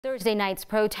Thursday night's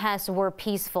protests were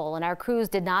peaceful, and our crews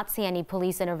did not see any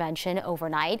police intervention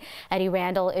overnight. Eddie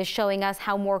Randall is showing us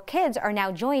how more kids are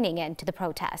now joining into the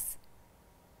protests.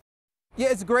 Yeah,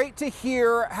 it's great to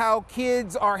hear how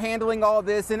kids are handling all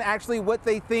this and actually what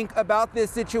they think about this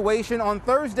situation. On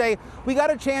Thursday, we got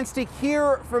a chance to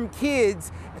hear from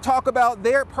kids talk about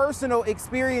their personal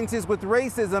experiences with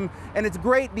racism, and it's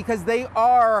great because they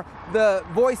are the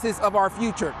voices of our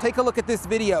future. Take a look at this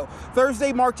video.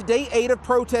 Thursday marked day 8 of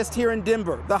protest here in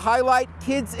Denver. The highlight,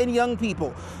 kids and young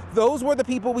people. Those were the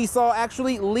people we saw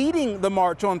actually leading the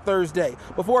march on Thursday.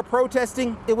 Before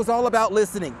protesting, it was all about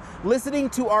listening. Listening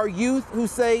to our youth who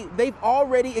say they've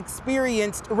already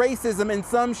experienced racism in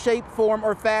some shape, form,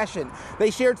 or fashion.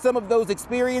 They shared some of those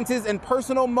experiences and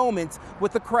personal moments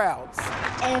with the crowds.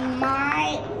 And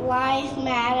my life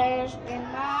matters, and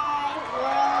my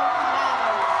world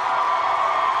matters.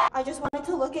 I just wanted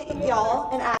to look at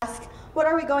y'all and ask, what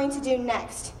are we going to do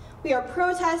next? We are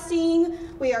protesting,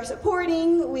 we are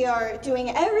supporting, we are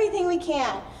doing everything we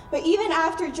can. But even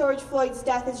after George Floyd's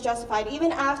death is justified,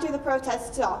 even after the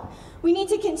protests stop, we need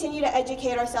to continue to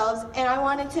educate ourselves, and I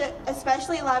wanted to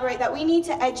especially elaborate that we need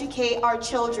to educate our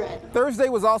children. Thursday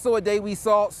was also a day we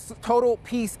saw total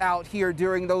peace out here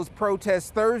during those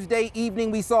protests. Thursday evening,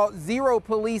 we saw zero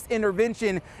police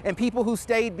intervention, and people who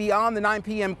stayed beyond the 9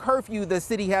 p.m. curfew the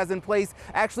city has in place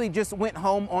actually just went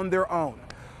home on their own.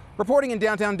 Reporting in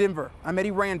downtown Denver, I'm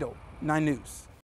Eddie Randall, 9 News.